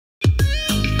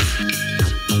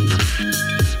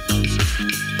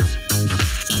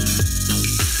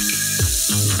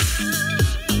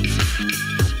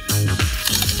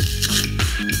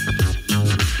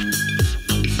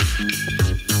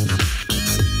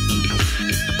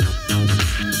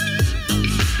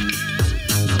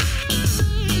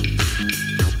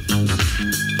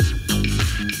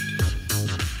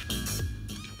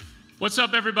What's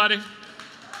up, everybody?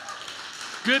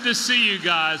 Good to see you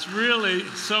guys. Really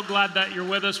so glad that you're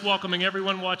with us. Welcoming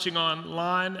everyone watching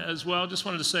online as well. Just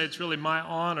wanted to say it's really my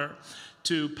honor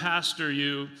to pastor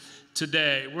you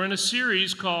today. We're in a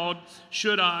series called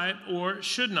Should I or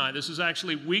Shouldn't I? This is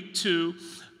actually week 2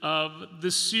 of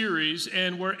the series,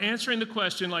 and we're answering the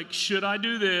question like, should I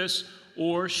do this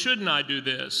or shouldn't I do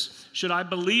this? Should I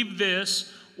believe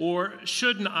this or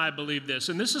shouldn't I believe this?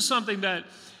 And this is something that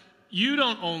you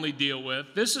don't only deal with.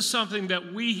 This is something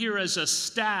that we here as a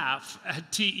staff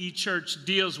at TE Church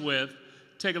deals with.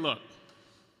 Take a look.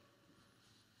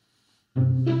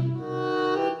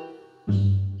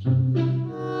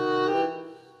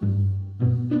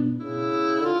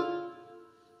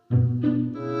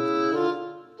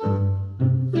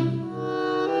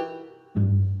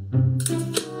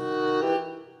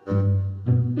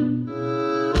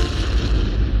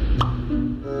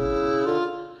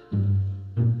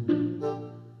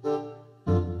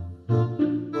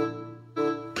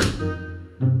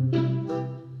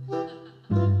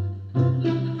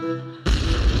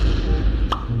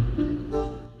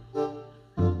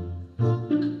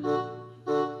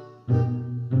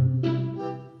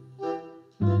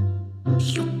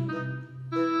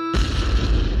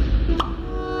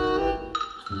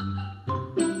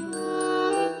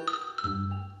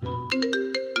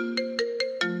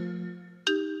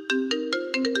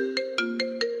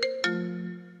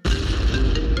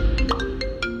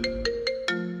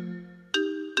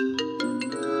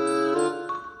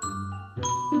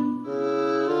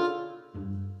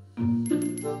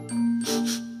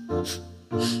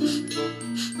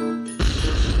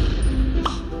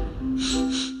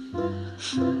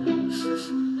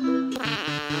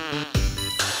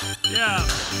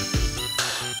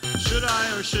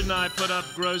 Shouldn't I put up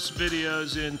gross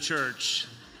videos in church?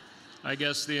 I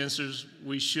guess the answer is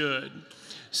we should.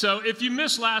 So if you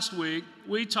missed last week,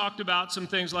 we talked about some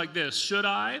things like this. Should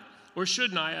I or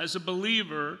shouldn't I, as a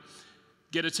believer,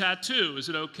 get a tattoo? Is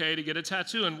it okay to get a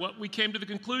tattoo? And what we came to the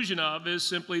conclusion of is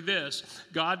simply this.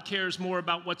 God cares more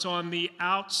about what's on the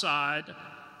outside.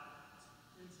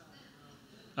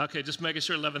 Okay, just making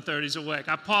sure 11:30 is awake.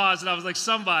 I paused and I was like,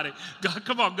 somebody, God,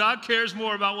 come on. God cares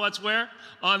more about what's where?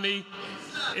 On the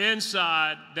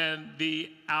inside than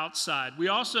the outside. We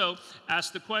also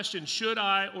asked the question, should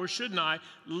I or shouldn't I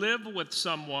live with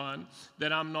someone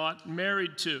that I'm not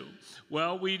married to?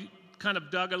 Well, we kind of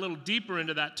dug a little deeper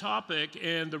into that topic,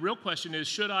 and the real question is,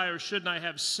 should I or shouldn't I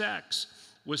have sex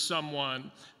with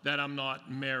someone that I'm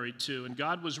not married to? And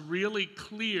God was really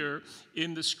clear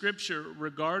in the scripture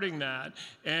regarding that.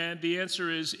 And the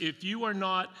answer is, if you are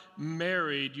not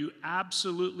married, you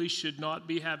absolutely should not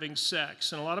be having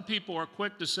sex. And a lot of people are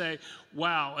quick to say,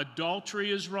 wow,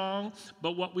 adultery is wrong.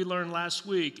 But what we learned last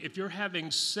week, if you're having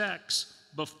sex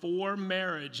before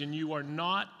marriage and you are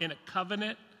not in a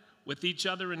covenant with each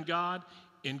other and God,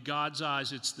 in God's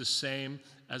eyes, it's the same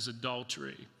as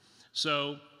adultery.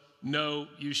 So, no,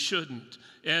 you shouldn't.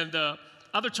 And the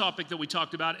other topic that we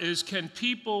talked about is, can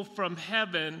people from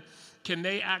heaven, can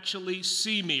they actually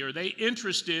see me? Are they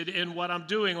interested in what I'm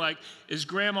doing? Like, is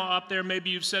grandma up there?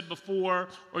 Maybe you've said before,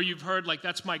 or you've heard, like,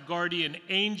 that's my guardian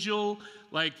angel.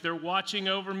 Like, they're watching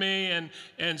over me.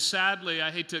 And sadly, I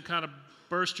hate to kind of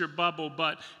burst your bubble,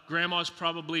 but grandma's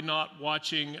probably not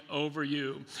watching over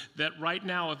you. That right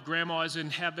now, if grandma is in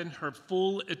heaven, her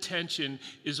full attention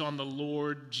is on the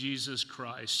Lord Jesus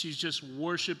Christ. She's just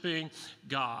worshiping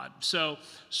God. So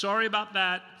sorry about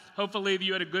that. Hopefully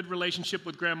you had a good relationship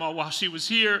with grandma while she was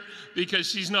here, because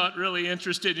she's not really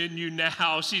interested in you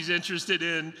now. She's interested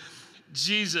in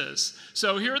Jesus.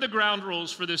 So here are the ground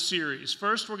rules for this series.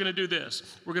 First, we're going to do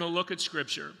this. We're going to look at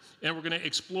Scripture, and we're going to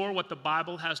explore what the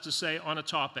Bible has to say on a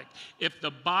topic. If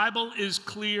the Bible is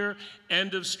clear,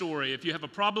 end of story. If you have a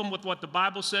problem with what the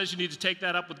Bible says, you need to take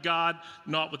that up with God,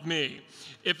 not with me.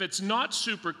 If it's not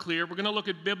super clear, we're going to look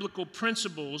at biblical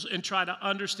principles and try to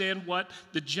understand what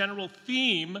the general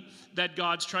theme that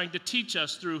God's trying to teach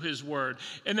us through His Word.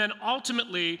 And then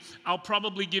ultimately, I'll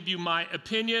probably give you my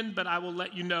opinion, but I will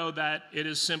let you know that it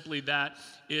is simply that.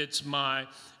 It's my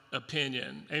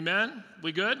opinion. Amen?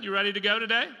 We good? You ready to go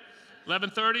today?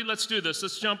 11:30? Let's do this.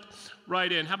 Let's jump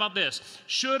right in. How about this?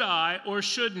 Should I or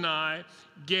shouldn't I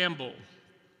gamble?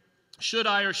 Should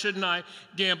I or shouldn't I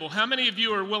gamble? How many of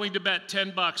you are willing to bet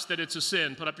 $10 that it's a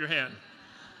sin? Put up your hand.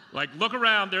 Like, look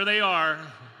around. There they are.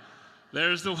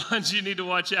 There's the ones you need to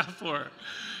watch out for.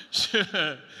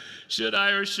 Should I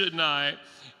or shouldn't I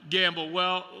gamble?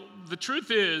 Well, the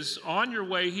truth is, on your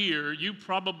way here, you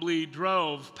probably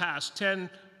drove past 10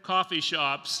 coffee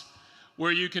shops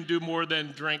where you can do more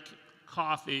than drink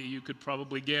coffee, you could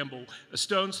probably gamble. A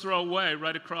stone's throw away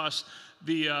right across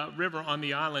the river on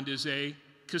the island is a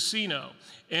casino.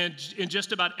 And in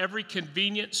just about every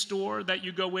convenience store that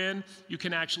you go in, you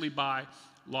can actually buy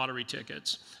lottery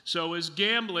tickets. So is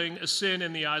gambling a sin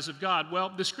in the eyes of God? Well,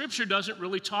 the scripture doesn't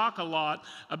really talk a lot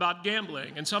about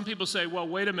gambling. And some people say, well,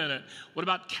 wait a minute, what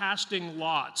about casting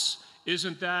lots?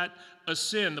 Isn't that a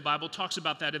sin? The Bible talks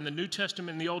about that in the New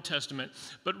Testament and the Old Testament.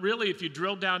 But really, if you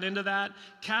drill down into that,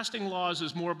 casting lots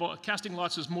is more of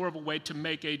a way to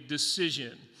make a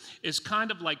decision. It's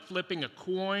kind of like flipping a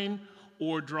coin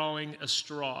or drawing a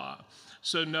straw.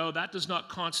 So no, that does not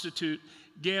constitute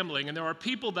gambling. And there are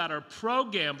people that are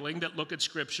pro-gambling that look at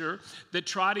Scripture that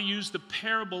try to use the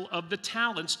parable of the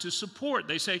talents to support.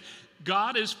 They say,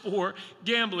 God is for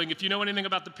gambling. If you know anything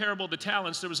about the parable of the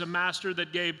talents, there was a master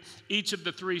that gave each of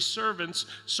the 3 servants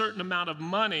a certain amount of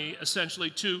money,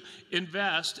 essentially, to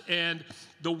invest. And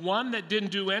the one that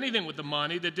didn't do anything with the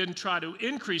money, that didn't try to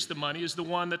increase the money, is the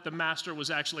one that the master was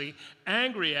actually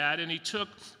angry at, and he took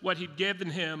what he'd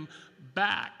given him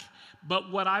back.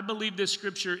 But what I believe this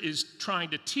scripture is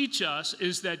trying to teach us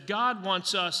is that God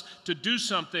wants us to do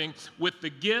something with the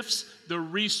gifts, the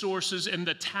resources, and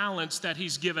the talents that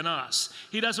he's given us.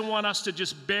 He doesn't want us to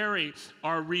just bury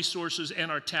our resources and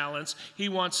our talents. He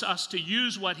wants us to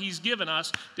use what he's given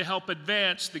us to help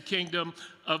advance the kingdom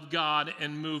of God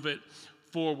and move it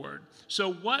forward.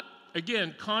 So what,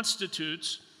 again,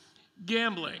 constitutes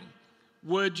gambling?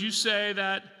 Would you say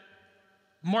that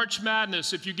March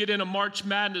Madness, if you get in a March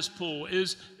Madness pool,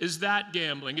 is that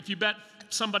gambling? If you bet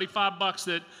somebody $5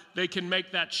 that they can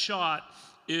make that shot,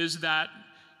 is that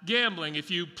gambling?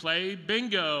 If you play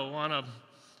bingo on a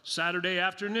Saturday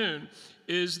afternoon,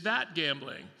 is that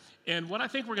gambling? And what I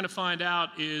think we're going to find out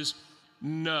is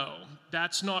no,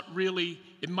 that's not really,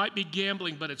 it might be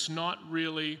gambling, but it's not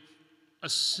really a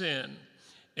sin.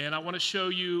 And I want to show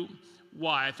you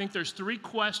why. I think there's 3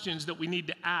 questions that we need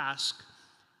to ask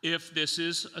if this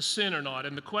is a sin or not.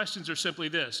 And the questions are simply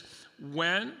this: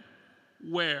 when,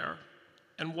 where,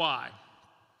 and why.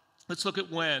 Let's look at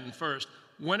when first.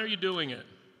 When are you doing it?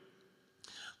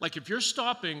 Like if you're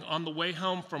stopping on the way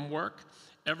home from work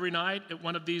every night at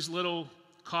one of these little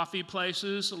coffee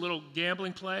places, a little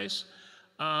gambling place,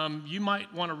 you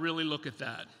might want to really look at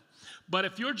that. But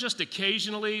if you're just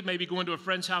occasionally maybe going to a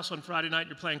friend's house on Friday night,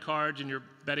 you're playing cards and you're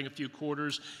betting a few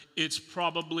quarters, it's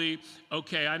probably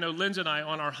okay. I know Lindsay and I,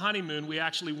 on our honeymoon, we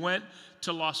actually went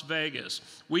to Las Vegas.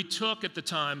 We took, at the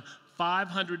time,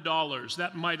 $500.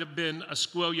 That might have been a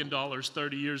squillion dollars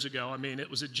 30 years ago. I mean, it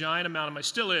was a giant amount of money,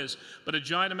 still is, but a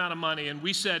giant amount of money. And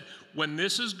we said, when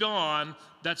this is gone,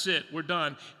 that's it, we're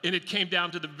done. And it came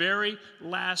down to the very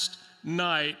last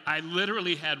night. I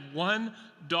literally had $1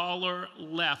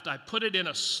 left. I put it in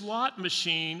a slot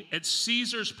machine at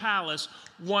Caesar's Palace,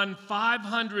 won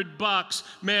 $500.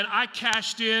 Man, I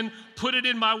cashed in, put it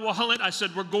in my wallet. I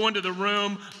said, we're going to the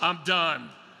room. I'm done.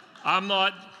 I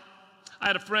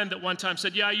had a friend that one time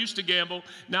said, yeah, I used to gamble.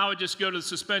 Now I just go to the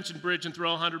suspension bridge and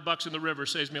throw $100 in the river.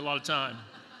 Saves me a lot of time.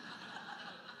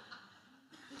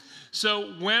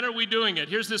 So when are we doing it?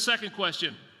 Here's the second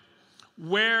question.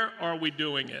 Where are we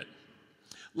doing it?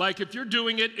 Like if you're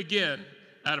doing it, again,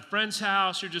 at a friend's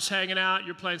house, you're just hanging out,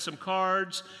 you're playing some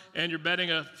cards, and you're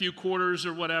betting a few quarters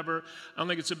or whatever, I don't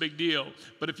think it's a big deal.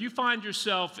 But if you find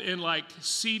yourself in like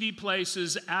seedy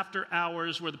places after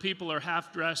hours where the people are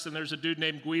half dressed and there's a dude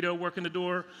named Guido working the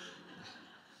door,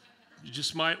 you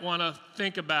just might want to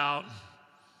think about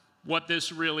what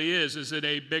this really is. Is it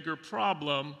a bigger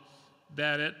problem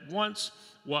than it once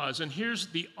was? And here's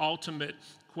the ultimate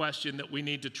question that we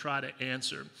need to try to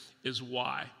answer is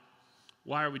why?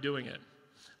 Why are we doing it?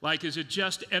 Like, is it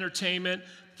just entertainment?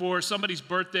 For somebody's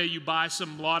birthday, you buy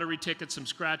some lottery tickets, some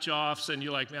scratch-offs, and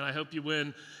you're like, man, I hope you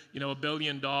win, $1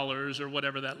 billion or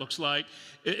whatever that looks like.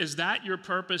 Is that your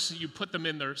purpose? You put them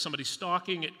in there, somebody's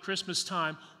stocking at Christmas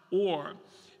time? Or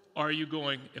are you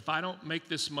going, if I don't make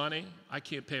this money, I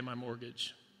can't pay my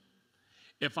mortgage?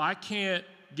 If I can't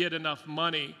get enough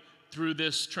money through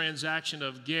this transaction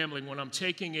of gambling, when I'm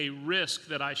taking a risk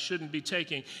that I shouldn't be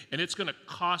taking, and it's going to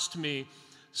cost me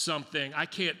something, I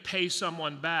can't pay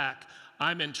someone back,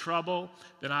 I'm in trouble,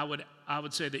 then I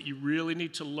would say that you really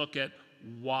need to look at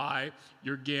why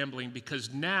you're gambling,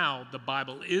 because now the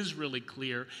Bible is really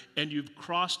clear and you've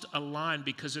crossed a line,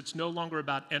 because it's no longer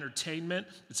about entertainment,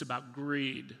 it's about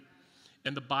greed.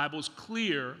 And the Bible's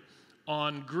clear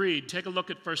on greed. Take a look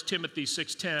at 1 Timothy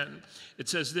 6:10. It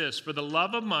says this: for the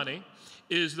love of money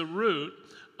is the root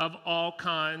of all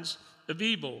kinds of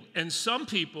evil. And some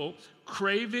people,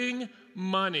 craving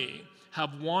money,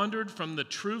 have wandered from the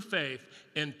true faith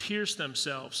and pierced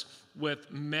themselves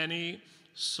with many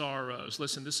sorrows.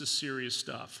 Listen, this is serious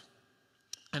stuff.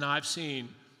 And I've seen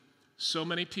so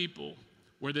many people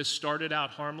where this started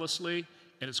out harmlessly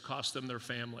and it's cost them their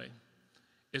family.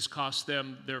 It's cost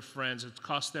them their friends. It's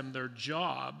cost them their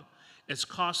job. It's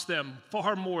cost them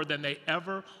far more than they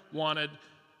ever wanted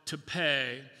to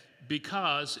pay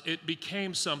because it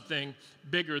became something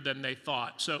bigger than they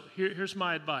thought. So here's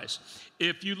my advice.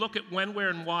 If you look at when, where,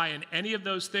 and why, and any of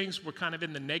those things were kind of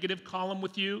in the negative column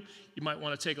with you, you might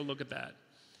want to take a look at that.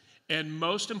 And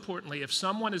most importantly, if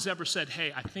someone has ever said,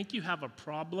 hey, I think you have a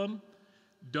problem,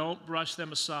 don't brush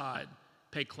them aside.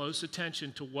 Pay close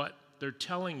attention to what they're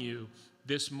telling you.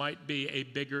 This might be a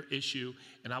bigger issue,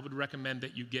 and I would recommend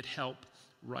that you get help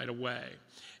right away.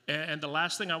 And the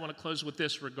last thing I want to close with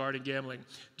this regarding gambling.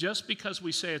 Just because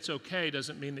we say it's okay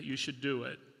doesn't mean that you should do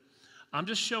it. I'm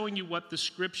just showing you what the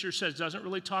scripture says. It doesn't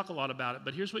really talk a lot about it,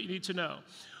 but here's what you need to know.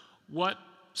 What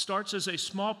starts as a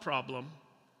small problem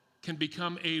can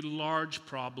become a large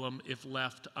problem if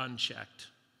left unchecked.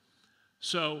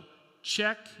 So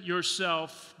check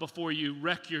yourself before you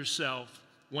wreck yourself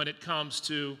when it comes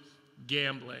to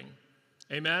gambling.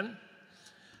 Amen?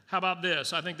 How about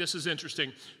this? I think this is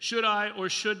interesting. Should I or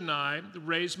shouldn't I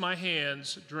raise my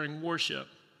hands during worship?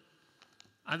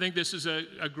 I think this is a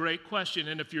great question.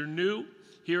 And if you're new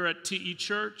here at TE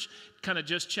Church, kind of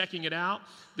just checking it out,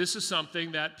 this is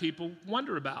something that people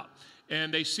wonder about.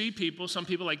 And they see people, some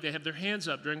people, like they have their hands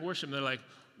up during worship, and they're like,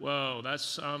 whoa,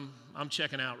 that's, I'm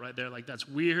checking out right there. Like, that's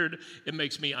weird. It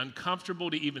makes me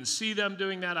uncomfortable to even see them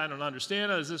doing that. I don't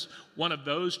understand. Is this one of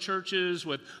those churches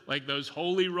with, like, those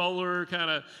holy roller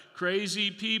kind of crazy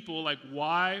people? Like,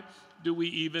 why do we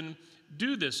even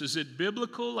do this? Is it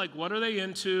biblical? Like, what are they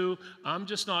into? I'm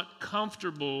just not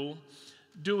comfortable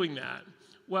doing that.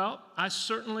 Well, I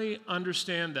certainly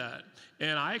understand that.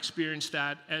 And I experienced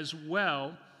that as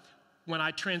well when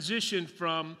I transitioned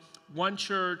from one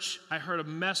church. I heard a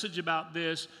message about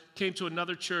this, came to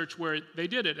another church where they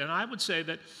did it. And I would say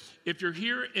that if you're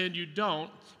here and you don't,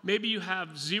 maybe you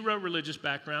have zero religious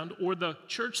background, or the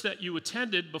church that you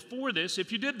attended before this,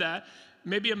 if you did that,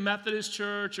 maybe a Methodist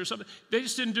church or something, they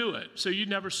just didn't do it. So you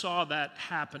never saw that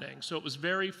happening. So it was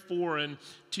very foreign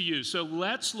to you. So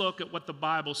let's look at what the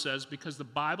Bible says, because the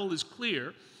Bible is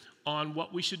clear on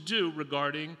what we should do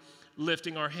regarding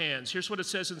lifting our hands. Here's what it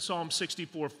says in Psalm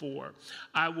 64:4.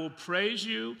 I will praise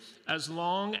you as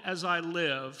long as I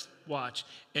live, watch,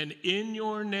 and in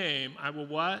your name I will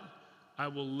what? I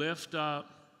will lift up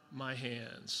my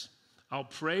hands. I'll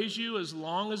praise you as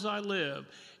long as I live,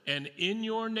 and in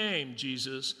your name,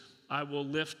 Jesus, I will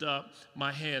lift up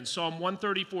my hands. Psalm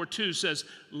 134:2 says,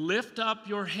 lift up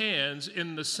your hands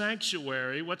in the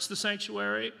sanctuary. What's the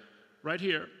sanctuary? Right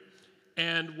here.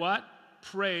 And what?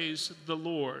 Praise the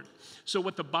Lord. So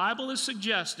what the Bible is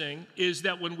suggesting is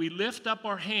that when we lift up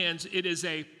our hands, it is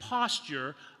a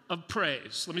posture of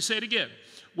praise. Let me say it again.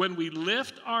 When we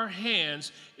lift our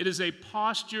hands, it is a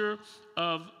posture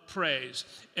of praise.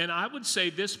 And I would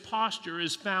say this posture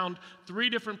is found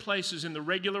 3 different places in the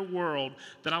regular world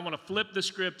that I want to flip the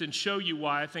script and show you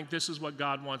why I think this is what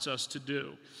God wants us to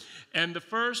do. And the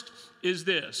first is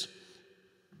this.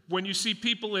 When you see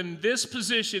people in this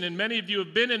position, and many of you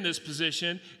have been in this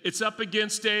position, it's up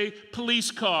against a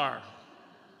police car.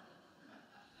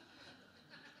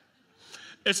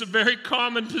 It's a very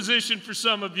common position for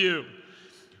some of you.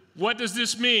 What does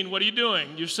this mean? What are you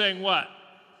doing? You're saying what?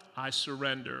 I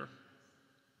surrender.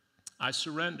 I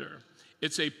surrender.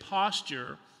 It's a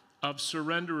posture of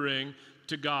surrendering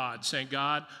to God, saying,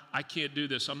 God, I can't do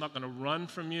this. I'm not going to run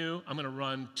from you. I'm going to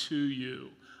run to you.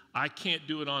 I can't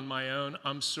do it on my own.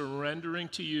 I'm surrendering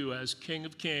to you as King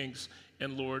of Kings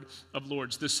and Lord of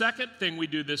Lords. The second thing we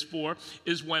do this for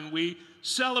is when we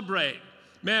celebrate.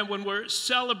 Man, when we're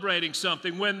celebrating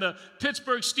something, when the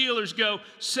Pittsburgh Steelers go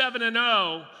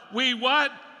 7-0, we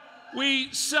what?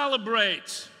 We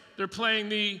celebrate. They're playing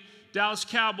the Dallas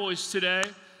Cowboys today.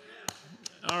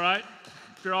 All right.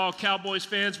 If you're all Cowboys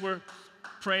fans, we're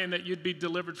praying that you'd be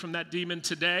delivered from that demon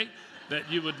today,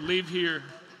 that you would leave here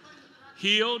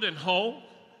healed and whole.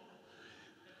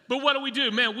 But what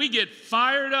do? Man, we get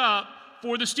fired up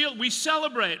for the Steelers. We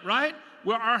celebrate, right?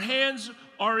 Where our hands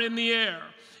are in the air.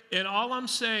 And all I'm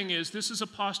saying is this is a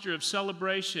posture of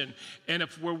celebration. And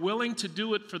if we're willing to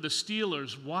do it for the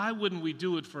Steelers, why wouldn't we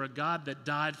do it for a God that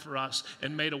died for us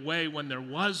and made a way when there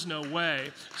was no way,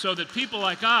 so that people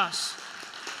like us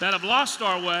that have lost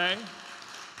our way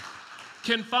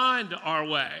can find our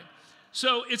way?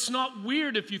 So it's not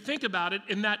weird if you think about it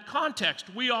in that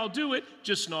context. We all do it,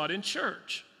 just not in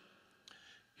church.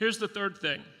 Here's the third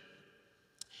thing.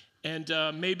 And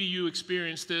maybe you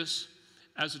experienced this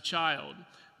as a child,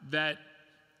 that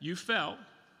you fell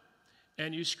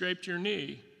and you scraped your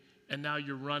knee, and now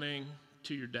you're running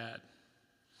to your dad.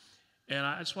 And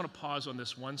I just want to pause on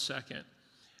this 1 second.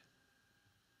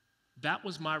 That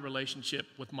was my relationship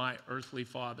with my earthly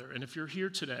father. And if you're here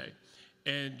today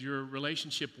and your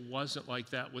relationship wasn't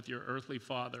like that with your earthly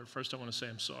father, first I want to say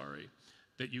I'm sorry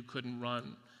that you couldn't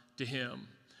run to him.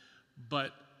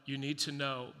 But you need to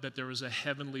know that there is a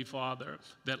heavenly Father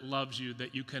that loves you,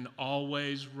 that you can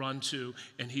always run to,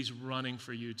 and he's running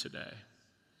for you today.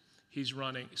 He's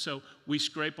running. So we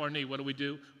scrape our knee. What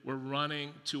do? We're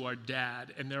running to our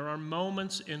dad. And there are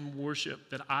moments in worship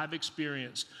that I've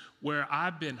experienced where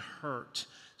I've been hurt.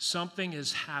 Something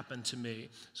has happened to me.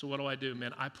 So what do?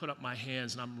 Man, I put up my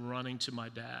hands and I'm running to my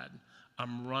dad.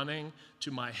 I'm running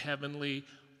to my heavenly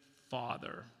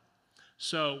Father.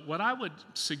 So what I would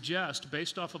suggest,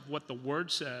 based off of what the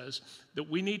Word says, that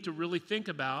we need to really think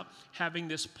about having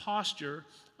this posture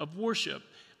of worship.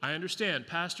 I understand,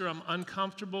 Pastor, I'm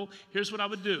uncomfortable. Here's what I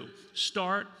would do.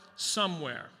 Start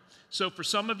somewhere. So for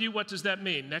some of you, what does that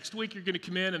mean? Next week you're going to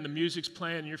come in and the music's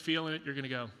playing and you're feeling it. You're going to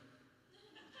go.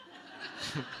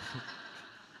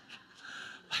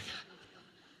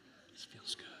 This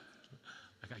feels good.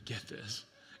 Like, I get this.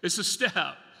 It's a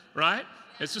step, right?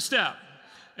 It's a step.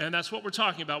 And that's what we're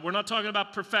talking about. We're not talking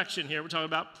about perfection here. We're talking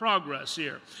about progress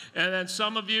here. And then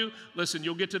some of you, listen,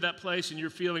 you'll get to that place and you're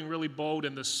feeling really bold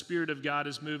and the Spirit of God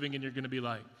is moving and you're going to be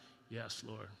like, yes,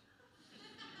 Lord.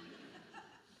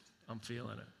 I'm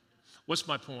feeling it. What's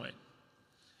my point?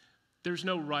 There's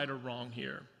no right or wrong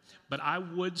here. But I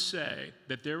would say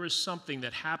that there is something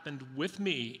that happened with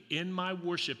me in my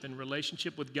worship and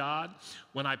relationship with God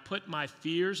when I put my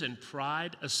fears and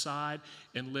pride aside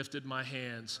and lifted my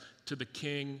hands to the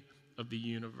King of the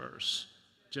universe.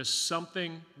 Just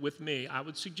something with me. I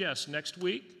would suggest next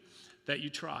week that you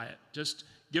try it. Just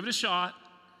give it a shot.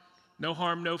 No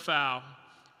harm, no foul.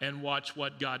 And watch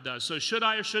what God does. So should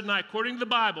I or shouldn't I? According to the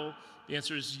Bible, the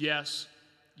answer is yes,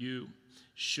 you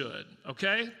should.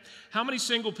 Okay? How many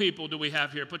single people do we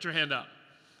have here? Put your hand up.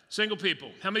 Single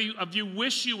people. How many of you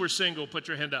wish you were single? Put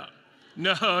your hand up.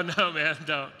 No, man,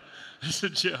 don't. It's a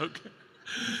joke.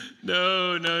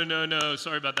 No.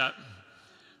 Sorry about that.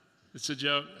 It's a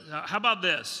joke. How about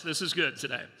this? This is good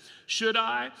today. Should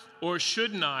I or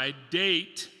shouldn't I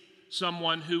date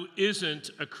someone who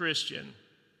isn't a Christian?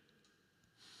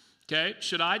 Okay?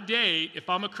 Should I date, if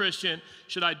I'm a Christian,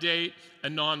 should I date a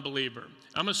non-believer?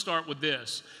 I'm going to start with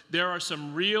this. There are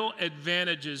some real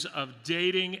advantages of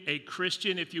dating a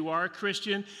Christian if you are a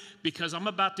Christian, because I'm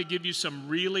about to give you some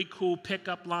really cool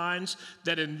pickup lines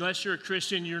that unless you're a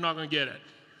Christian, you're not going to get it.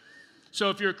 So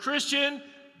if you're a Christian,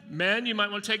 men, you might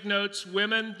want to take notes.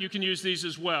 Women, you can use these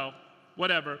as well,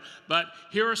 whatever. But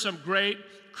here are some great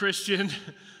Christian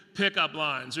pickup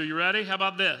lines. Are you ready? How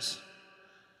about this?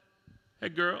 Hey,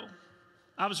 girl,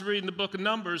 I was reading the book of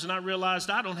Numbers and I realized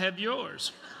I don't have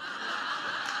yours.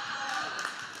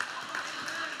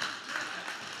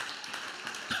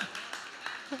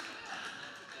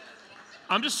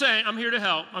 I'm just saying, I'm here to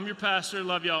help. I'm your pastor.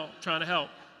 Love y'all. Trying to help.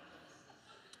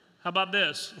 How about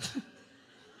this?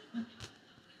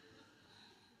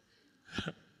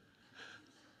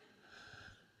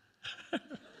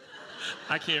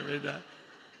 I can't read that.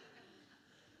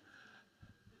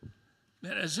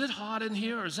 Man, is it hot in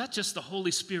here, or is that just the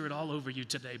Holy Spirit all over you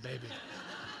today, baby?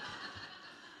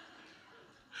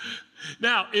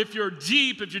 Now, if you're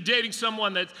deep, if you're dating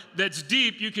someone that's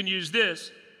deep, you can use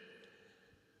this.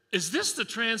 Is this the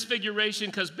transfiguration?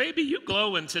 Because, baby, you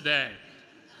glowing today.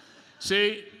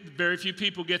 See, very few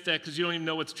people get that because you don't even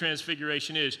know what the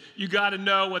transfiguration is. You got to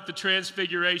know what the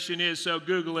transfiguration is, so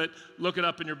Google it, look it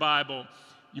up in your Bible.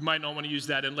 You might not want to use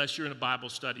that unless you're in a Bible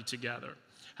study together.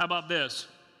 How about this?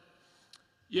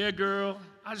 Yeah, girl,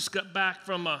 I just got back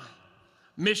from a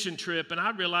mission trip, and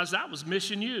I realized I was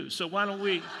missing you, so why don't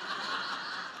we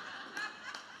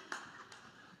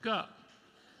go?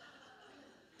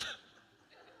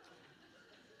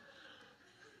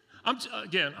 I'm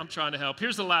trying to help.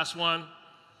 Here's the last one.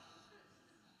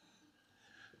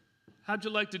 How'd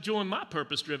you like to join my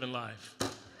purpose-driven life?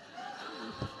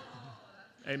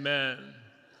 Amen.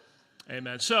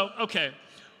 Amen. So, okay,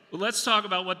 well, let's talk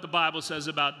about what the Bible says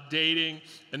about dating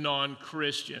a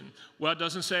non-Christian. Well, it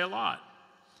doesn't say a lot.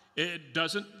 It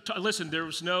doesn't, listen, there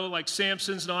was no, like,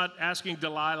 Samson's not asking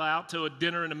Delilah out to a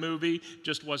dinner and a movie.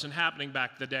 Just wasn't happening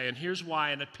back in the day. And here's why.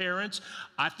 And parents,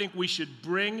 I think we should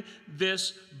bring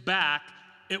this back.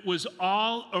 It was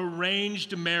all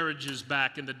arranged marriages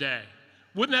back in the day.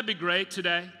 Wouldn't that be great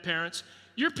today, parents?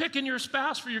 You're picking your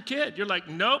spouse for your kid. You're like,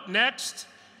 nope, next.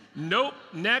 Nope,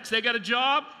 next. They got a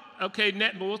job? Okay,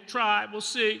 we'll try. We'll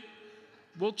see.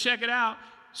 We'll check it out.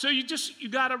 So you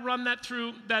got to run that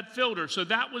through that filter. So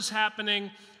that was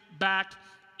happening back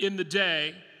in the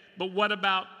day. But what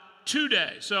about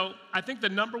today? So I think the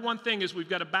number one thing is we've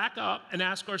got to back up and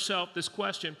ask ourselves this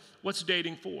question: what's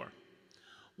dating for?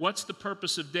 What's the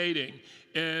purpose of dating?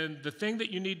 And the thing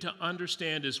that you need to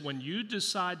understand is when you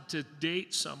decide to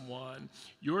date someone,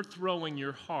 you're throwing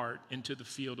your heart into the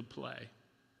field of play.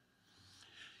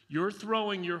 You're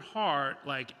throwing your heart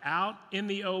like out in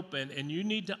the open, and you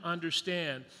need to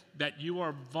understand that you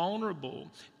are vulnerable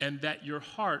and that your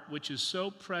heart, which is so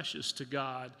precious to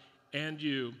God and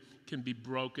you, can be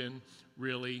broken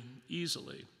really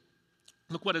easily.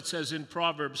 Look what it says in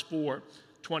Proverbs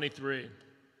 4:23.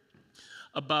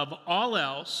 Above all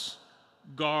else,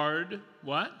 guard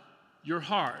what? Your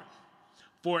heart.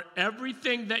 For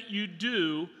everything that you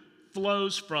do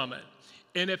flows from it.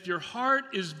 And if your heart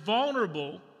is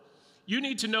vulnerable, you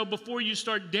need to know before you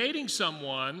start dating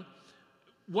someone,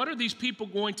 what are these people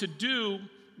going to do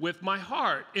with my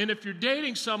heart? And if you're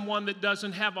dating someone that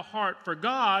doesn't have a heart for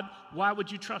God, why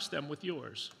would you trust them with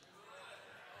yours?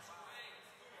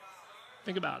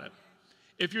 Think about it.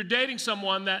 If you're dating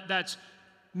someone that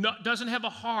doesn't have a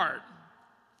heart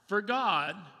for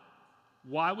God,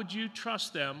 why would you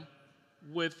trust them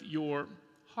with your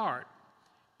heart?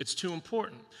 It's too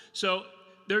important. So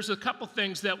there's a couple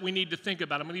things that we need to think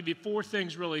about. I'm going to give you 4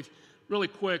 things really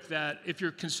quick that if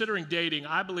you're considering dating,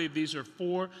 I believe these are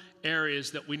 4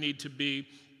 areas that we need to be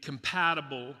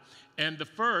compatible. And the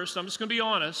first, I'm just going to be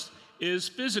honest, is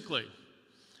physically.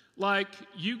 Like,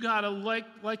 you got to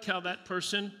like how that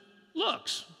person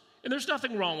looks. And there's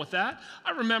nothing wrong with that.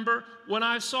 I remember when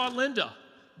I saw Linda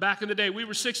back in the day, we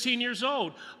were 16 years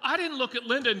old. I didn't look at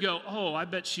Linda and go, oh, I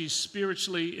bet she's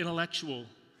spiritually intellectual.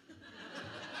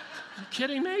 You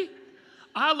kidding me?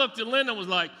 I looked at Linda and was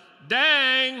like,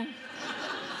 dang.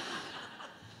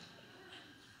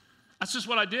 That's just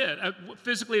what I did. I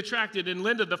physically attracted. And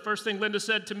Linda, the first thing Linda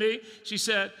said to me, she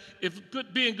said, if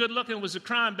being good looking was a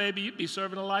crime, baby, you'd be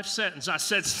serving a life sentence. I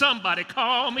said, somebody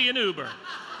call me an Uber.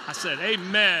 I said,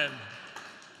 amen.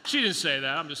 She didn't say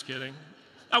that. I'm just kidding.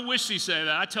 I wish she said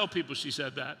that. I tell people she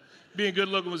said that. Being good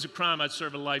looking was a crime, I'd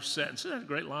serve a life sentence. Isn't that a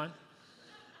great line?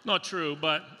 Not true,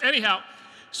 but anyhow.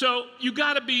 So you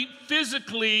got to be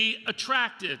physically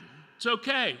attracted. It's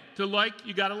okay to like,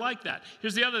 you got to like that.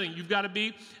 Here's the other thing. You've got to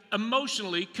be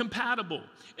emotionally compatible.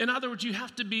 In other words, you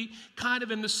have to be kind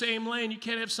of in the same lane. You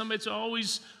can't have somebody that's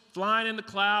always flying in the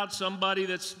clouds, somebody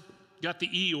that's got the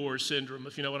Eeyore syndrome,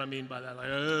 if you know what I mean by that. Like,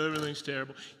 oh, everything's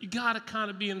terrible. You got to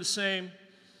kind of be in the same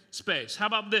space. How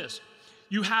about this?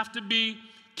 You have to be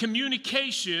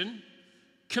communication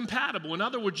compatible. In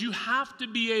other words, you have to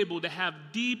be able to have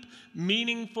deep,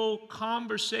 meaningful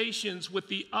conversations with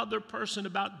the other person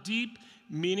about deep,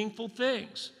 meaningful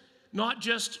things, not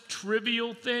just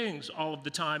trivial things all of the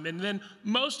time. And then,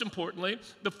 most importantly,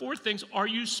 the 4th things, are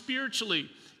you spiritually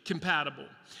compatible?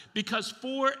 Because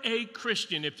for a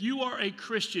Christian, if you are a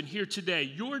Christian here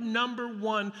today, your number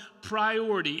 1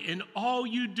 priority in all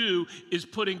you do is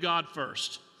putting God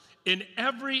first. In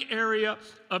every area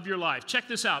of your life. Check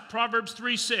this out. Proverbs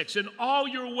 3:6. In all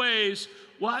your ways,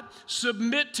 what?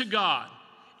 Submit to God.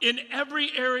 In every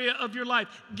area of your life,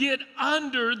 get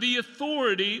under the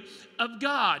authority of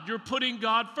God. You're putting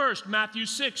God first. Matthew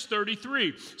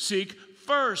 6:33. Seek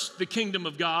first the kingdom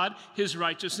of God, his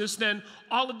righteousness, then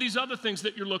all of these other things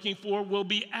that you're looking for will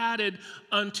be added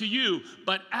unto you.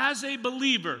 But as a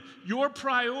believer, your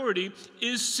priority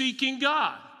is seeking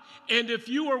God. And if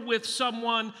you are with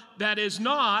someone that is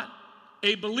not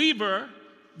a believer,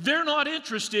 they're not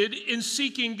interested in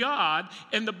seeking God.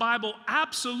 And the Bible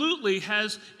absolutely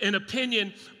has an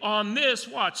opinion on this.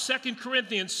 Watch, 2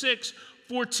 Corinthians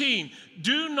 6:14.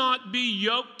 Do not be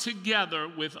yoked together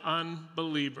with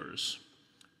unbelievers.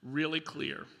 Really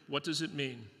clear. What does it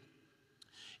mean?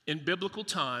 In biblical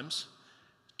times,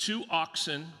 2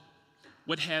 oxen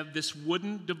would have this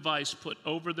wooden device put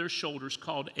over their shoulders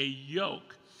called a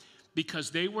yoke,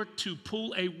 because they were to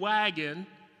pull a wagon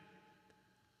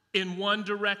in one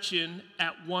direction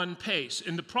at one pace.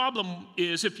 And the problem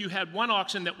is, if you had one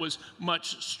oxen that was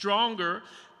much stronger,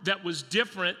 that was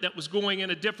different, that was going in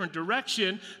a different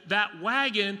direction, that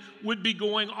wagon would be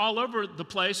going all over the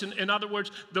place. In other words,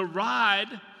 the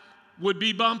ride would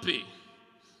be bumpy.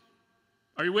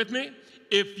 Are you with me?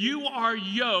 If you are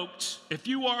yoked, if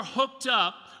you are hooked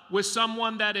up with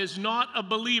someone that is not a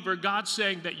believer, God's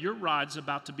saying that your ride's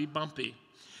about to be bumpy,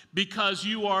 because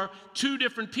you are 2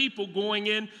 different people going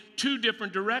in 2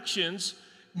 different directions.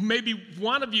 Maybe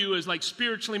one of you is like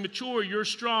spiritually mature, you're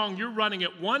strong, you're running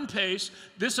at one pace.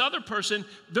 This other person,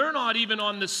 they're not even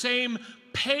on the same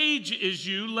page as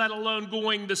you, let alone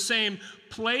going the same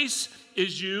place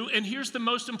as you. And here's the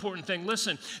most important thing.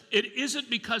 Listen, it isn't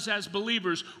because as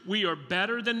believers we are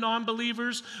better than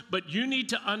non-believers, but you need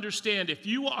to understand if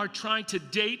you are trying to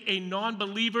date a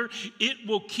non-believer, it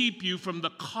will keep you from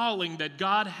the calling that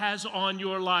God has on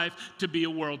your life to be a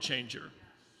world changer.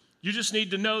 You just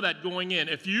need to know that going in.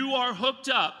 If you are hooked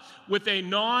up with a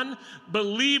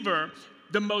non-believer,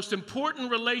 the most important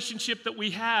relationship that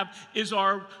we have is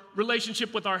our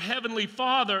relationship with our Heavenly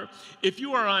Father. If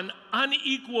you are on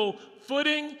unequal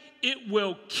footing, it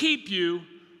will keep you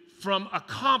from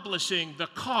accomplishing the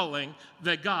calling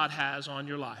that God has on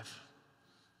your life.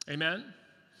 Amen?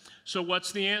 So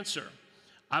what's the answer?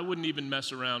 I wouldn't even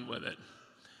mess around with it.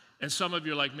 And some of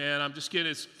you are like, man,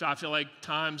 I feel like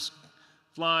time's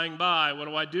flying by. What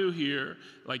do I do here?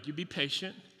 Like, you be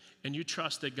patient and you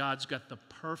trust that God's got the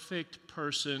perfect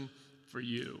person for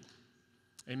you.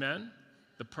 Amen?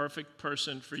 The perfect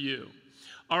person for you.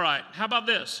 All right, how about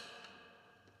this?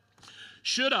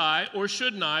 Should I or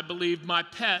shouldn't I believe my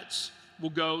pets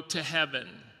will go to heaven?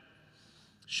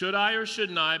 Should I or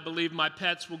shouldn't I believe my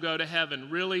pets will go to heaven?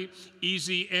 Really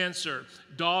easy answer.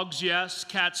 Dogs, yes.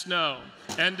 Cats, no.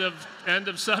 End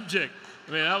of subject.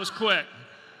 I mean, that was quick.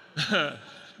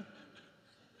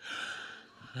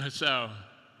 So,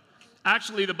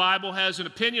 actually, the Bible has an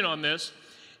opinion on this.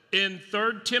 In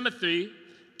 3 Timothy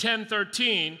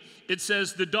 10:13, it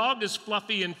says, the dog is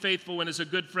fluffy and faithful and is a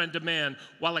good friend to man,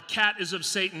 while a cat is of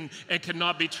Satan and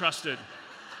cannot be trusted.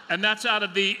 And that's out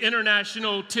of the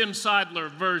International Tim Seidler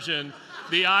version,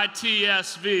 the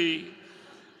ITSV,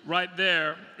 right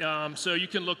there. So you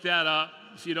can look that up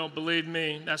if you don't believe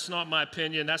me. That's not my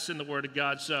opinion. That's in the Word of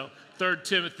God. So 3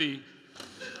 Timothy.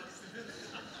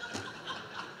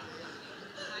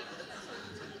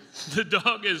 The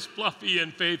dog is fluffy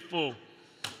and faithful,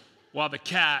 while the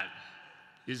cat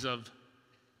is of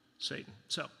Satan.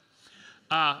 So,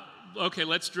 okay,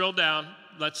 let's drill down.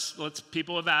 Let's.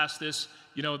 People have asked this.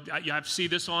 You know, I see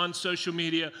this on social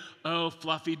media. Oh,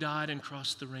 Fluffy died and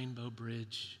crossed the Rainbow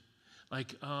Bridge.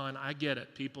 Like, oh, and I get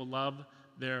it. People love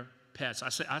their pets.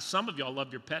 Some of y'all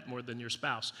love your pet more than your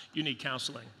spouse. You need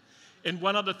counseling. And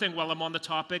one other thing while I'm on the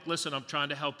topic, listen, I'm trying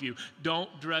to help you. Don't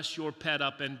dress your pet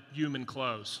up in human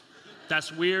clothes.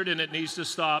 That's weird and it needs to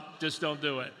stop. Just don't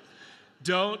do it.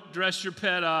 Don't dress your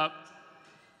pet up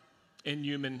in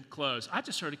human clothes. I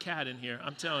just heard a cat in here.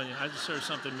 I'm telling you, I just heard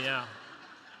something meow.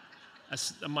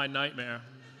 That's my nightmare.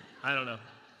 I don't know.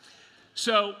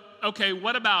 So, okay,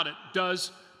 what about it?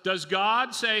 Does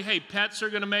God say, hey, pets are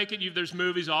going to make it? There's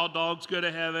movies, all dogs go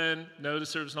to heaven.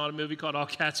 Notice there's not a movie called All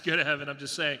Cats Go to Heaven. I'm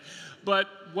just saying. But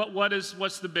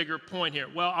what's the bigger point here?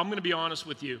 Well, I'm going to be honest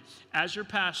with you. As your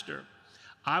pastor,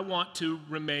 I want to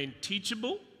remain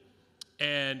teachable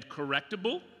and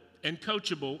correctable and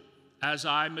coachable as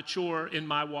I mature in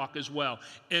my walk as well.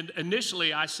 And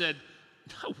initially I said,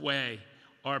 no way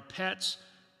are pets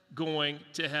going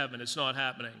to heaven. It's not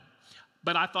happening.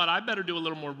 But I thought I better do a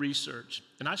little more research.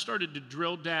 And I started to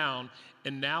drill down,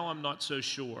 and now I'm not so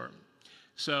sure.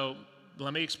 So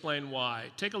let me explain why.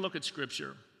 Take a look at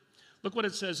Scripture. Look what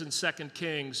it says in 2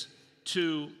 Kings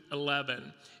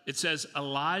 2:11. It says,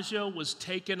 Elijah was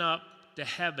taken up to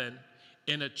heaven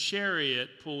in a chariot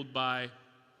pulled by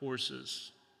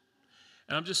horses.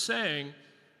 And I'm just saying,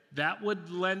 that would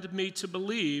lend me to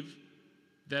believe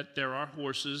that there are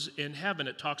horses in heaven.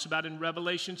 It talks about in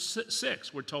Revelation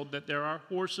 6, we're told that there are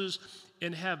horses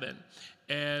in heaven.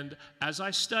 And as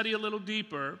I study a little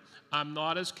deeper, I'm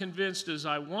not as convinced as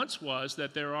I once was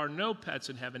that there are no pets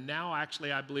in heaven. Now,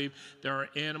 actually, I believe there are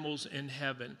animals in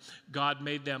heaven. God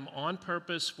made them on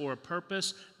purpose for a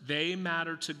purpose. They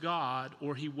matter to God,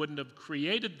 or he wouldn't have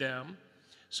created them.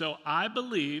 So I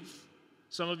believe,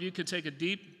 some of you can take a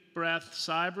deep breath,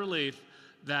 sigh of relief,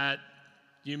 that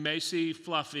you may see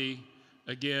Fluffy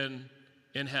again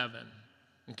in heaven.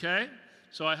 Okay?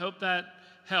 So I hope that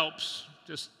helps.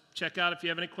 Just check out if you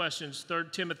have any questions, 3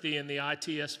 Timothy in the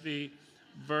ITSV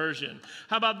version.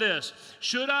 How about this?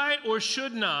 Should I or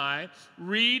shouldn't I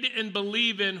read and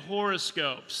believe in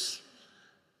horoscopes?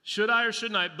 Should I or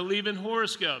shouldn't I believe in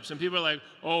horoscopes? And people are like,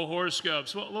 oh,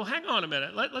 horoscopes. Well, hang on a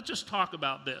minute. Let's just talk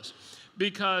about this.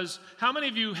 Because how many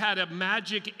of you had a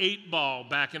magic 8-ball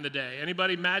back in the day?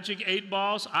 Anybody magic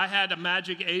 8-balls? I had a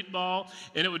magic 8-ball,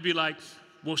 and it would be like,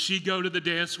 will she go to the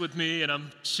dance with me? And I'm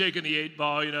shaking the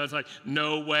 8-ball, you know, it's like,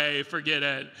 no way, forget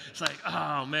it. It's like,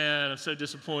 oh man, I'm so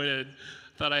disappointed.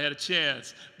 Thought I had a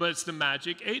chance. But it's the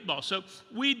magic 8-ball. So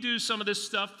we do some of this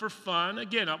stuff for fun.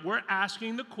 Again, we're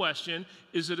asking the question,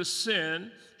 is it a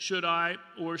sin? Should I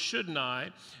or shouldn't I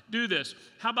do this?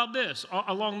 How about this?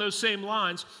 Along those same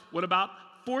lines, what about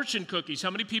fortune cookies. How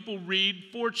many people read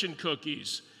fortune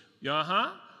cookies?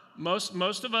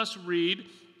 Most of us read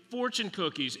fortune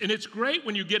cookies. And it's great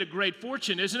when you get a great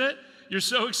fortune, isn't it? You're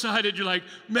so excited. You're like,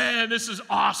 man, this is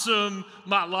awesome.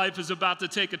 My life is about to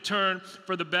take a turn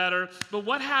for the better. But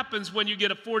what happens when you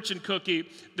get a fortune cookie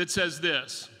that says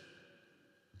this?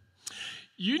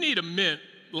 You need a mint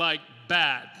like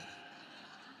bad.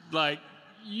 Like,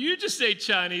 you just ate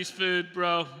Chinese food,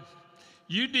 bro.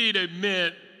 You need a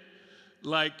mint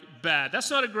like bad.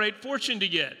 That's not a great fortune to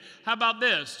get. How about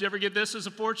this? Did you ever get this as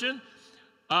a fortune?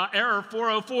 Error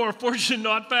 404, fortune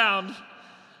not found.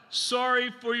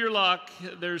 Sorry for your luck.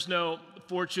 There's no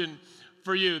fortune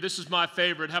for you. This is my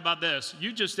favorite. How about this?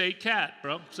 You just ate cat,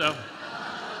 bro. So,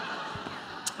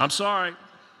 I'm sorry.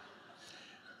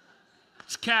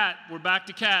 It's cat. We're back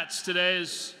to cats. Today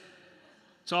it's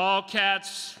all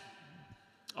cats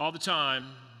all the time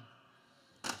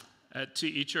at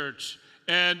TE Church.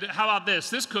 And how about this?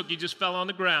 This cookie just fell on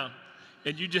the ground,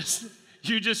 and you just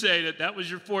ate it. That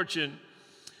was your fortune.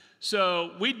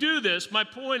 So we do this. My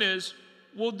point is,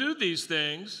 we'll do these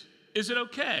things. Is it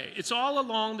okay? It's all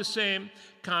along the same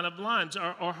kind of lines.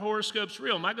 Are horoscopes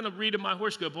real? Am I going to read in my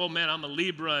horoscope, oh man, I'm a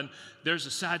Libra, and there's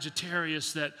a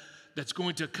Sagittarius that's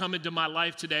going to come into my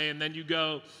life today, and then you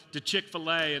go to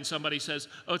Chick-fil-A and somebody says,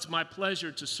 oh, it's my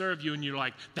pleasure to serve you, and you're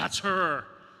like, that's her.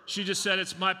 She just said,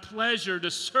 it's my pleasure to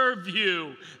serve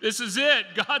you. This is it.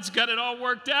 God's got it all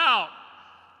worked out.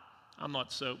 I'm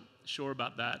not so sure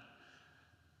about that.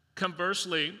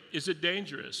 Conversely, is it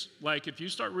dangerous? Like, if you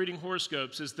start reading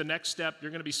horoscopes, is the next step you're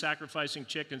going to be sacrificing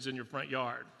chickens in your front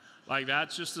yard? Like,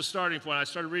 that's just the starting point. I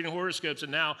started reading horoscopes,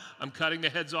 and now I'm cutting the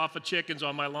heads off of chickens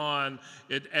on my lawn.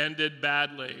 It ended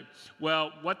badly.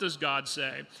 Well, what does God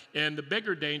say? And the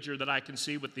bigger danger that I can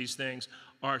see with these things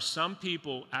are some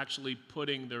people actually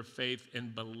putting their faith in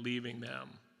believing them.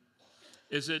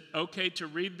 Is it okay to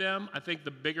read them? I think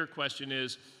the bigger question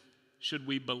is, should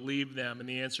we believe them? And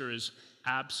the answer is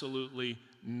absolutely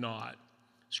not.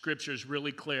 Scripture is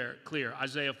really clear.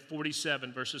 Isaiah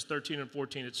 47, verses 13 and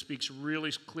 14, it speaks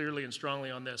really clearly and strongly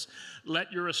on this.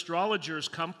 Let your astrologers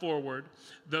come forward,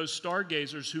 those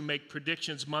stargazers who make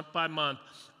predictions month by month.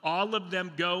 All of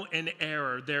them go in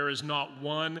error. There is not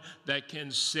one that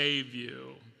can save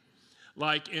you.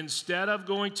 Like, instead of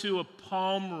going to a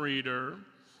palm reader,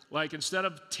 like instead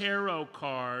of tarot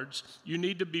cards, you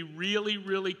need to be really,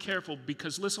 really careful,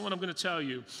 because listen what I'm going to tell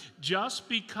you. Just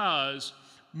because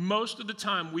most of the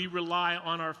time we rely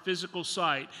on our physical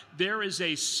sight, there is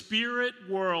a spirit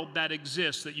world that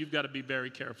exists that you've got to be very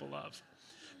careful of.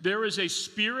 There is a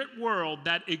spirit world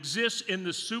that exists in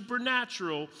the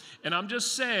supernatural, and I'm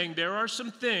just saying there are some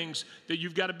things that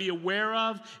you've got to be aware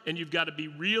of and you've got to be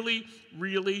really,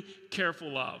 really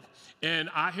careful of. And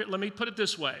let me put it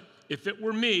this way. If it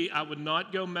were me, I would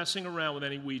not go messing around with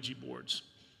any Ouija boards.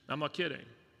 I'm not kidding.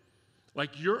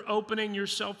 Like, you're opening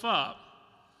yourself up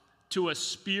to a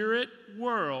spirit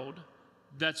world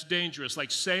that's dangerous. Like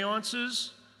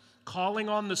seances, calling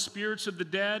on the spirits of the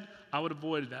dead, I would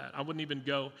avoid that. I wouldn't even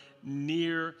go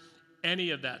near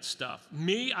any of that stuff.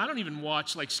 Me, I don't even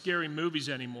watch like scary movies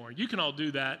anymore. You can all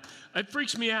do that. It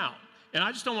freaks me out. And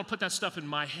I just don't want to put that stuff in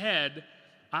my head.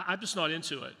 I'm just not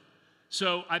into it.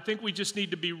 So I think we just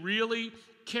need to be really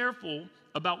careful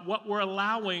about what we're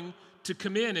allowing to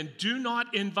come in, and do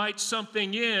not invite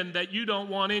something in that you don't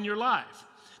want in your life.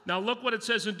 Now look what it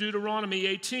says in Deuteronomy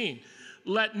 18.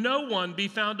 Let no one be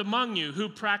found among you who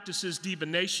practices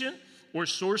divination or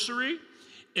sorcery,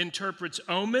 interprets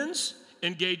omens,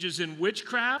 engages in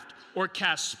witchcraft, or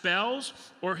casts spells,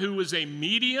 or who is a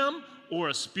medium or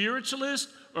a spiritualist,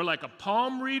 or like a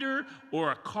palm reader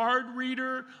or a card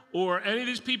reader, or any of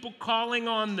these people calling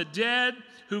on the dead,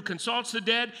 who consults the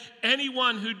dead.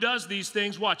 Anyone who does these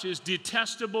things, watch, is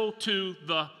detestable to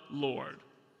the Lord.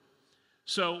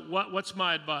 So what's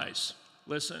my advice?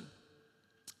 Listen,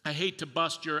 I hate to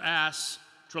bust your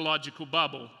astrological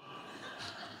bubble.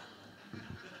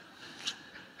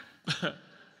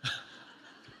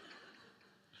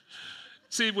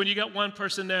 See, when you got one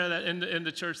person there that in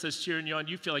the church that's cheering you on,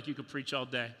 you feel like you could preach all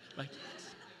day.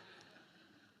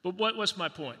 But what's my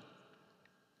point?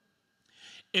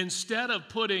 Instead of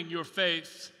putting your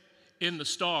faith in the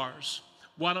stars,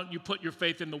 why don't you put your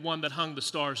faith in the one that hung the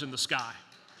stars in the sky?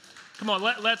 Come on,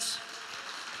 let's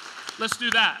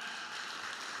do that.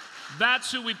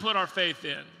 That's who we put our faith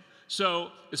in.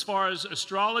 So as far as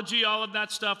astrology, all of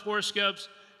that stuff, horoscopes,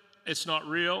 it's not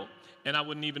real, and I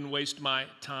wouldn't even waste my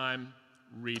time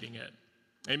reading it.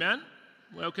 Amen?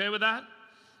 We okay with that?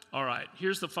 All right,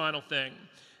 here's the final thing.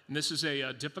 And this is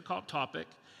a difficult topic,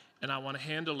 and I want to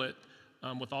handle it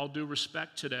with all due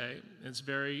respect today. It's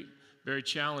very very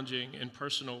challenging and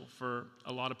personal for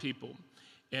a lot of people.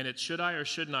 And it's should I or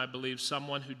shouldn't I believe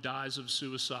someone who dies of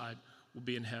suicide will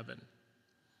be in heaven?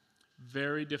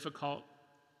 Very difficult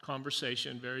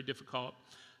conversation, very difficult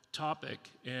topic,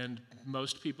 and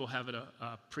most people have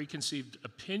a preconceived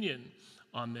opinion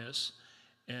on this.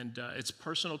 And it's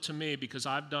personal to me because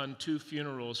I've done 2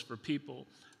 funerals for people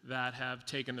that have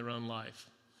taken their own life.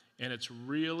 And it's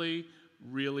really,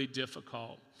 really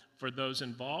difficult for those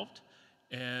involved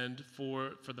and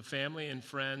for the family and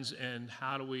friends, and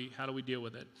how do we deal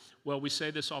with it? Well, we say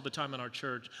this all the time in our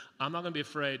church. I'm not going to be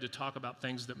afraid to talk about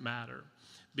things that matter,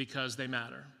 because they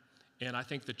matter. And I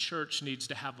think the church needs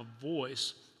to have a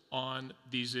voice on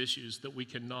these issues, that we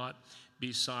cannot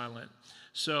be silent.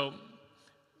 So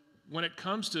when it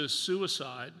comes to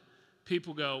suicide,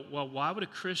 people go, well, why would a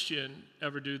Christian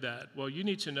ever do that? Well, you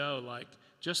need to know, like,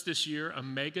 just this year, a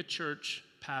mega church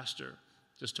pastor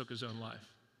just took his own life.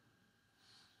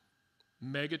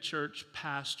 Mega church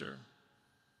pastor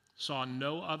saw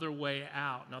no other way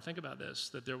out. Now think about this,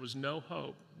 that there was no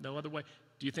hope, no other way.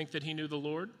 Do you think that he knew the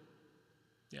Lord?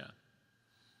 Yeah.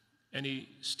 And he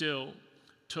still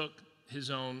took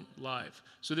his own life.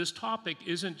 So this topic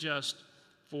isn't just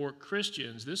for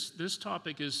Christians. This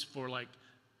topic is for like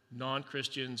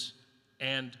non-Christians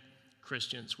and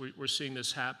Christians. We're seeing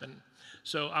this happen.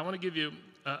 So I want to give you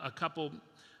a couple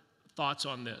thoughts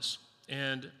on this.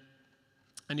 And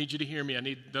I need you to hear me. I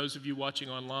need those of you watching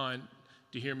online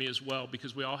to hear me as well,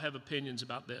 because we all have opinions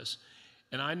about this.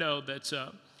 And I know that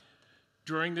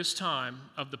during this time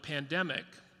of the pandemic,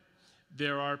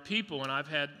 there are people, and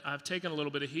I've taken a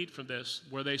little bit of heat from this,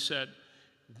 where they said,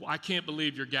 I can't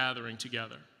believe you're gathering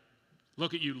together.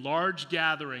 Look at you, large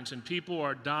gatherings, and people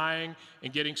are dying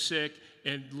and getting sick,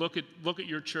 and look at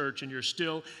your church, and you're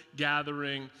still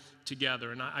gathering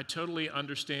together. And I totally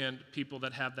understand people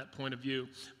that have that point of view.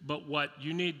 But what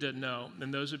you need to know,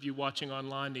 and those of you watching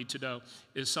online need to know,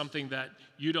 is something that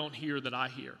you don't hear that I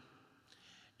hear.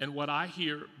 And what I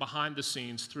hear behind the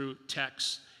scenes through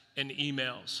texts and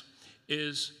emails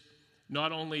is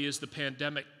not only is the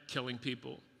pandemic killing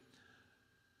people,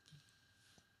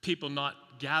 people not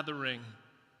gathering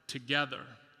together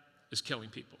is killing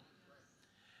people.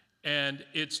 And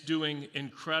it's doing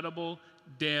incredible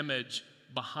damage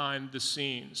behind the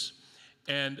scenes.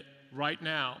 And right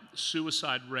now,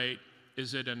 suicide rate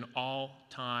is at an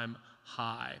all-time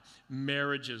high.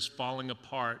 Marriages falling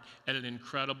apart at an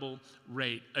incredible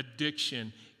rate.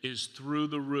 Addiction is through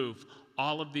the roof.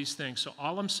 All of these things. So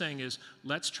all I'm saying is,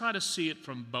 let's try to see it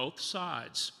from both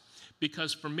sides.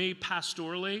 Because for me,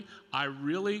 pastorally, I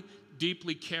really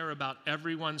deeply care about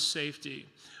everyone's safety.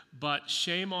 But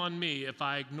shame on me if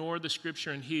I ignore the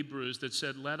scripture in Hebrews that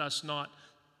said, let us not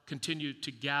continue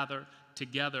to gather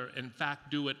together. In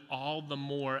fact, do it all the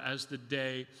more as the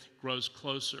day grows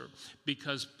closer.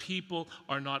 Because people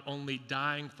are not only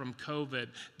dying from COVID,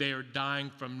 they are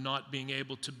dying from not being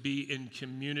able to be in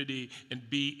community and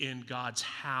be in God's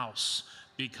house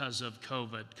because of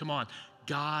COVID. Come on,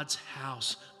 God's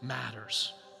house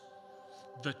matters.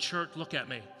 The church, look at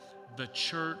me, the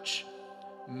church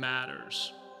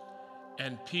matters.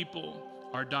 And people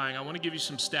are dying. I want to give you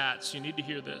some stats. You need to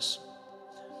hear this.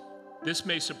 This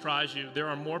may surprise you. There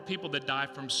are more people that die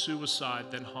from suicide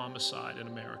than homicide in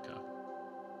America.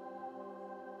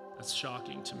 That's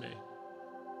shocking to me.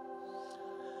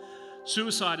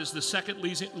 Suicide is the second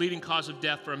leading cause of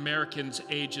death for Americans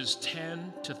ages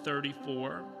 10 to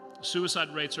 34.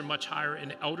 Suicide rates are much higher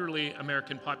in elderly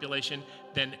American population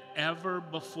than ever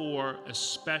before,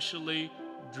 especially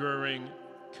during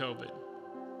COVID.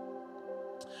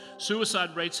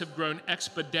 Suicide rates have grown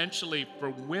exponentially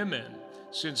for women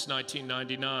since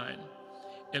 1999,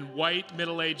 and white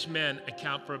middle-aged men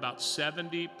account for about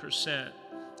 70%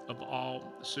 of all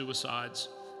suicides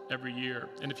every year.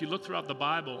 And if you look throughout the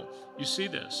Bible, you see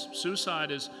this.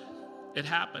 Suicide it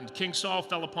happened. King Saul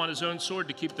fell upon his own sword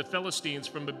to keep the Philistines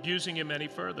from abusing him any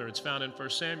further. It's found in 1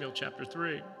 Samuel chapter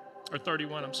 31.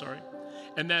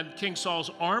 And then King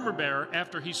Saul's armor bearer,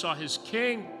 after he saw his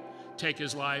king take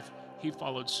his life, he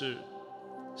followed suit.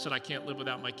 Said, I can't live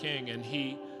without my king, and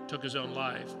he took his own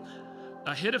life.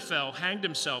 Ahithophel hanged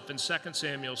himself in 2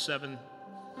 Samuel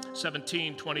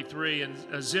 17:23, and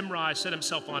Zimri set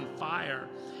himself on fire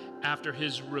after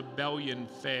his rebellion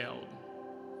failed.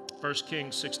 1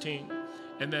 Kings 16.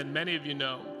 And then many of you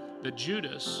know that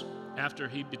Judas, after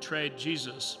he betrayed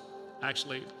Jesus,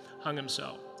 actually hung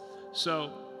himself.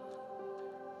 So,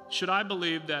 should I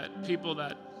believe that people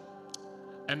that,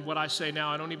 and what I say now,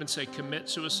 I don't even say commit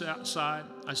suicide,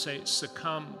 I say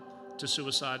succumb to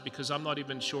suicide, because I'm not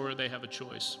even sure they have a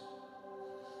choice.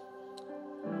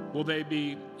 Will they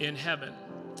be in heaven?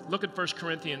 Look at 1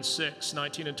 Corinthians 6,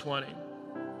 19 and 20.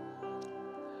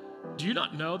 Do you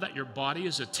not know that your body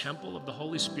is a temple of the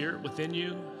Holy Spirit within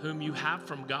you, whom you have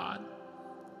from God?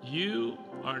 You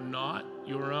are not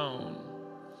your own,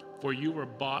 for you were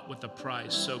bought with a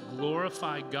price. So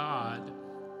glorify God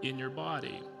in your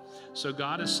body. So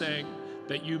God is saying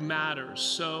that you matter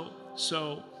so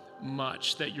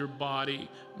much, that your body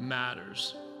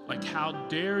matters. Like, how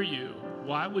dare you?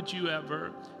 Why would you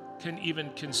ever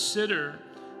even consider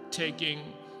taking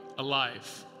a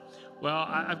life? Well,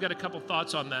 I've got a couple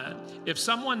thoughts on that. If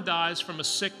someone dies from a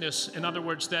sickness, in other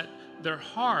words, that their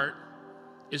heart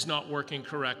is not working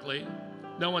correctly,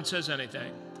 no one says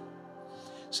anything.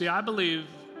 See, I believe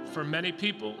for many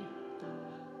people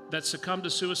that succumb to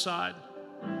suicide,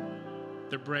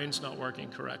 their brain's not working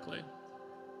correctly.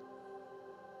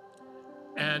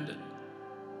 And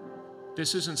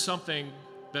this isn't something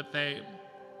that they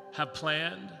have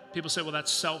planned. People say, well,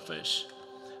 that's selfish.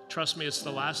 Trust me, it's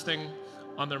the last thing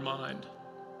on their mind.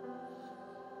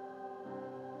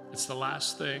 It's the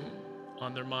last thing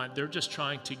on their mind. They're just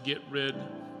trying to get rid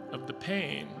of the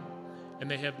pain, and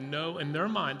they have in their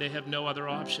mind, they have no other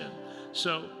option.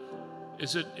 So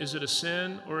is it a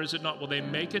sin or is it not? Will they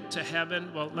make it to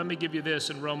heaven? Well, let me give you this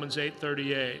in Romans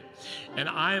 8:38. And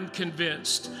I am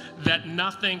convinced that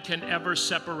nothing can ever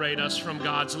separate us from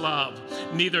God's love.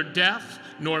 Neither death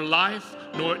nor life,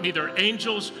 neither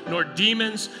angels nor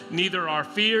demons, neither our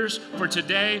fears for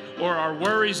today or our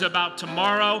worries about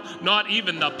tomorrow, not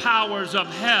even the powers of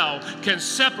hell can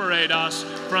separate us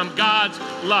from God's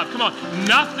love. Come on,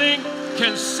 nothing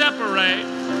can separate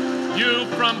you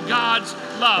from God's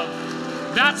love.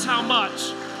 That's how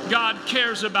much God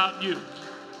cares about you.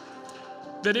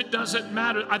 That it doesn't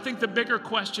matter. I think the bigger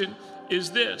question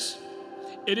is this.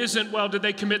 It isn't, well, did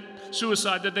they commit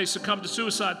suicide? Did they succumb to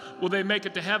suicide? Will they make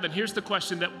it to heaven? Here's the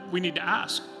question that we need to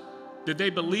ask. Did they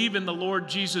believe in the Lord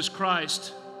Jesus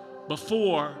Christ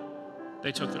before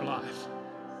they took their life?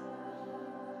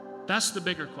 That's the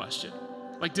bigger question.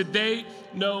 Like, did they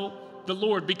know the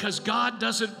Lord? Because God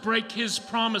doesn't break his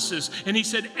promises. And he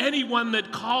said, anyone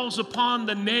that calls upon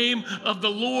the name of the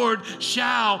Lord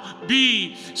shall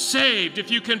be saved. If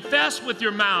you confess with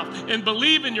your mouth and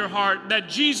believe in your heart that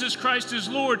Jesus Christ is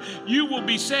Lord, you will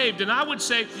be saved. And I would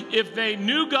say, if they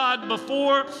knew God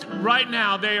before, right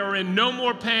now they are in no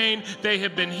more pain. They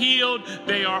have been healed.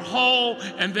 They are whole,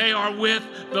 and they are with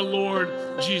the Lord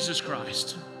Jesus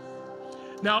Christ.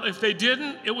 Now, if they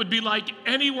didn't, it would be like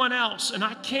anyone else. And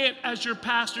I can't, as your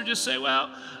pastor, just say, well,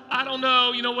 I don't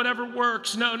know, whatever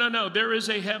works. No. There is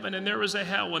a heaven and there is a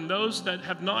hell. And those that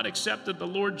have not accepted the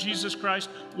Lord Jesus Christ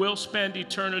will spend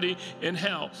eternity in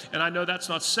hell. And I know that's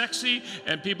not sexy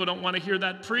and people don't want to hear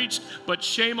that preached, but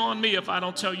shame on me if I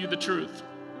don't tell you the truth.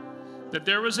 That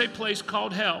there is a place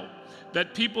called hell,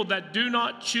 that people that do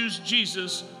not choose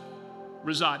Jesus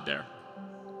reside there.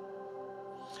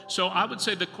 So I would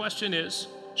say the question is,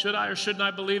 should I or shouldn't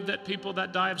I believe that people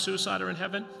that die of suicide are in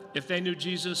heaven? If they knew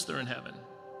Jesus, they're in heaven.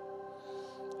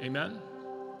 Amen?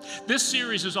 This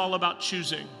series is all about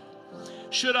choosing.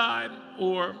 Should I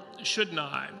or shouldn't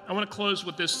I? I want to close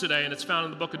with this today, and it's found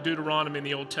in the book of Deuteronomy in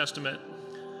the Old Testament,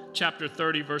 chapter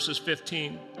 30, verses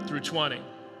 15 through 20.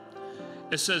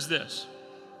 It says this.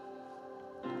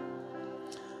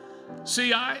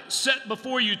 See, I set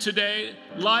before you today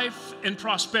life and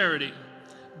prosperity,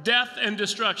 death and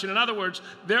destruction. In other words,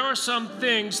 there are some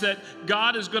things that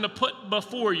God is going to put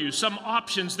before you, some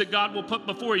options that God will put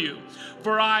before you.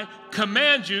 For I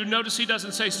command you, notice he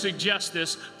doesn't say suggest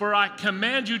this, for I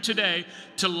command you today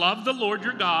to love the Lord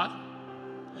your God,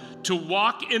 to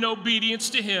walk in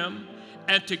obedience to him,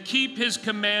 and to keep his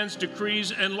commands,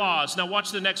 decrees, and laws. Now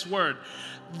watch the next word.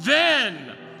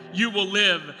 Then you will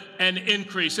live and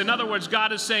increase. In other words,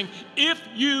 God is saying, if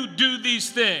you do these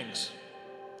things,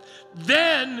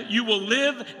 then you will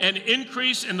live and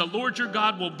increase, and the Lord your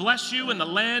God will bless you in the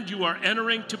land you are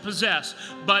entering to possess.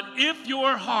 But if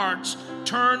your hearts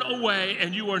turn away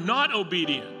and you are not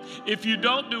obedient, if you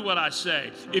don't do what I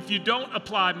say, if you don't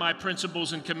apply my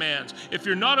principles and commands, if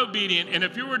you're not obedient, and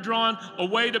if you were drawn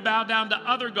away to bow down to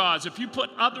other gods, if you put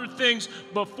other things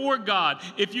before God,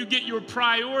 if you get your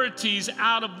priorities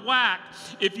out of whack,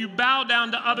 if you bow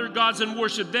down to other gods and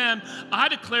worship them, I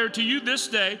declare to you this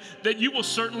day that you will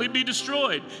certainly be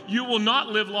destroyed. You will not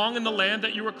live long in the land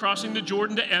that you are crossing the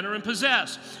Jordan to enter and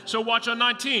possess. So watch on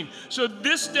 19. So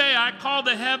this day I call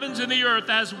the heavens and the earth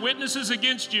as witnesses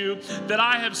against you that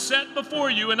I have set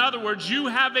before you. In other words, you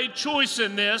have a choice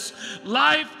in this,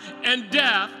 life and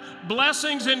death,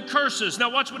 blessings and curses.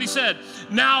 Now watch what he said.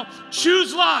 Now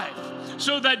choose life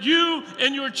so that you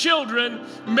and your children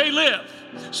may live.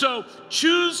 So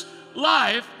choose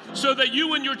life so that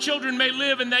you and your children may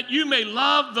live and that you may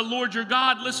love the Lord your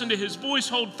God. Listen to his voice,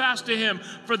 hold fast to him,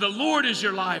 for the Lord is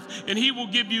your life, and he will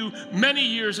give you many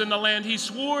years in the land he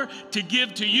swore to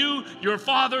give to you, your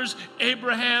fathers,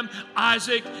 Abraham,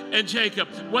 Isaac, and Jacob.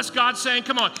 What's God saying?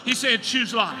 Come on. He's saying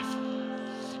choose life.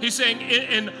 He's saying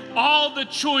in all the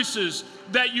choices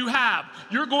that you have,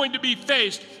 you're going to be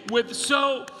faced with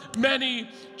so many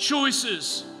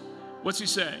choices. What's he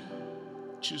saying?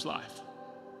 Choose life.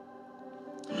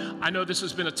 I know this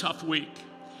has been a tough week,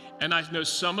 and I know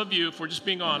some of you, if we're just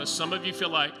being honest, some of you feel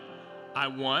like I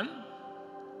won.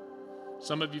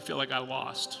 Some of you feel like I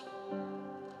lost.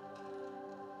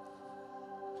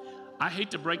 I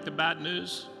hate to break the bad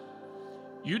news.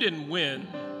 You didn't win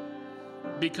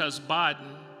because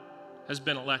Biden has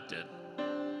been elected.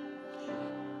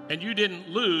 And you didn't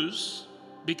lose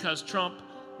because Trump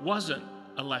wasn't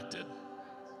elected.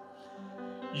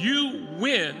 You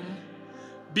win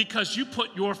because you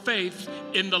put your faith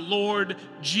in the Lord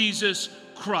Jesus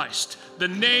Christ, the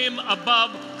name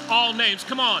above all names.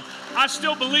 Come on. I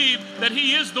still believe that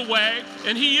he is the way,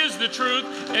 and he is the truth,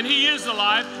 and he is the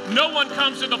life. No one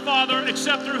comes to the Father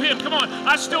except through him. Come on.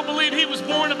 I still believe he was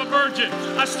born of a virgin.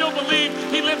 I still believe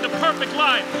he lived a perfect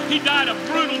life. He died a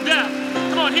brutal death.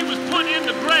 Come on. He was put in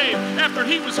the grave after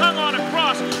he was hung on a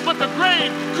cross, but the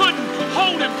grave couldn't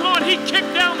hold him. Come on. He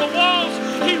kicked down the walls.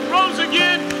 He rose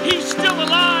again. He's still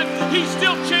alive. He's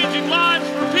still changing lives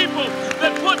for people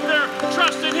that put their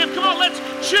trust in him. Come on, let's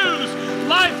choose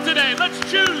life today. Let's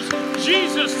choose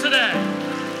Jesus today.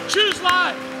 Choose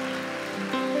life.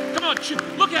 Come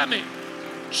on, look at me.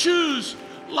 Choose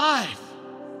life.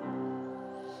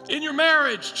 In your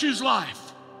marriage, choose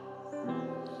life.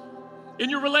 In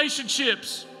your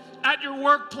relationships, at your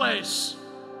workplace,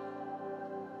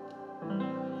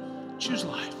 choose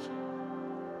life.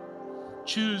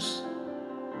 Choose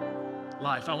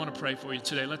life. I want to pray for you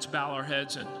today. Let's bow our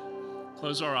heads and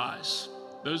close our eyes.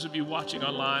 Those of you watching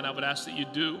online, I would ask that you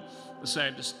do the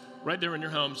same. Just right there in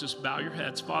your homes, just bow your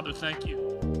heads. Father, thank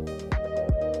you.